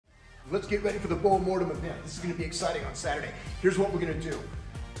Let's get ready for the BOA Mortem event. This is gonna be exciting on Saturday. Here's what we're gonna do.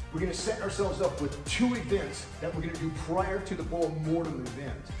 We're gonna set ourselves up with 2 events that we're gonna do prior to the BOA Mortem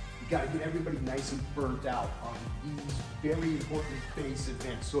event. You gotta get everybody nice and burnt out on these very important base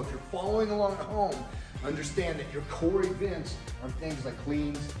events. So if you're following along at home, understand that your core events are things like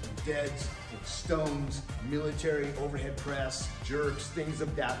cleans, deads, stones, military, overhead press, jerks, things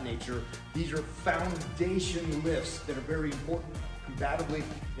of that nature. These are foundation lifts that are very important combatively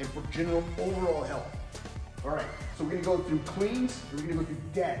and for general overall health. All right, so we're gonna go through cleans, and we're gonna go through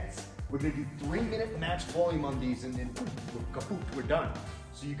deads. We're gonna do 3-minute max volume on these, and then kaput, we're done.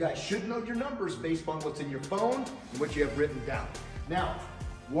 So you guys should know your numbers based on what's in your phone and what you have written down. Now,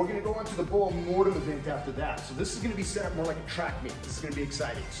 we're gonna go on to the BOA Mortem event after that. So this is gonna be set up more like a track meet. This is gonna be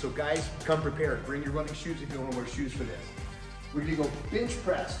exciting. So guys, come prepared. Bring your running shoes if you wanna wear shoes for this. We're gonna go bench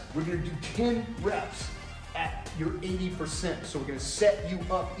press. We're gonna do 10 reps at your 80%. So we're gonna set you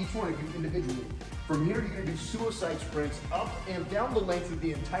up, each one of you individually. From here, you're gonna do suicide sprints up and down the length of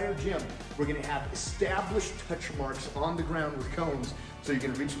the entire gym. We're gonna have established touch marks on the ground with cones. So you're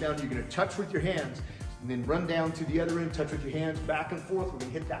gonna reach down, you're gonna touch with your hands, and then run down to the other end, touch with your hands, back and forth. We're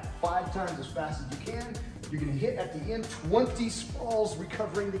gonna hit that 5 times as fast as you can. You're gonna hit at the end 20 sprawls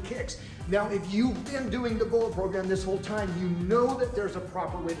recovering the kicks. Now, if you've been doing the BOA program this whole time, you know that there's a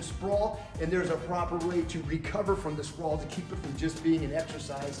proper way to sprawl and there's a proper way to recover from the sprawl to keep it from just being an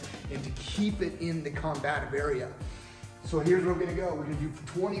exercise and to keep it in the combative area. So here's where we're gonna go. We're gonna do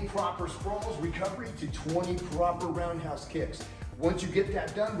 20 proper sprawls, recovery to 20 proper roundhouse kicks. Once you get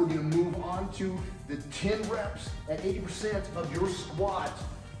that done, we're gonna move on to the 10 reps at 80% of your squat.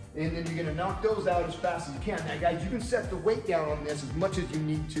 And then you're gonna knock those out as fast as you can. Now guys, you can set the weight down on this as much as you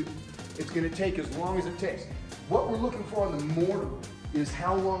need to. It's gonna take as long as it takes. What we're looking for on the mortar is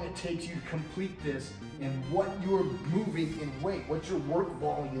how long it takes you to complete this and what you're moving in weight, what's your work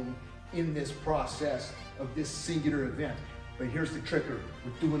volume in this process of this singular event. But here's the tricker,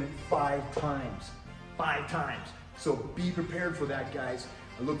 we're doing it 5 times, 5 times. So be prepared for that, guys.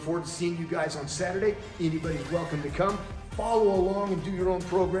 I look forward to seeing you guys on Saturday. Anybody's welcome to come. Follow along and do your own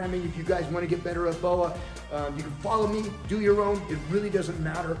programming. If you guys want to get better at BOA, you can follow me, do your own. It really doesn't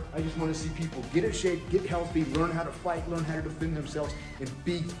matter. I just want to see people get in shape, get healthy, learn how to fight, learn how to defend themselves, and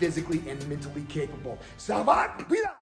be physically and mentally capable. Salvat!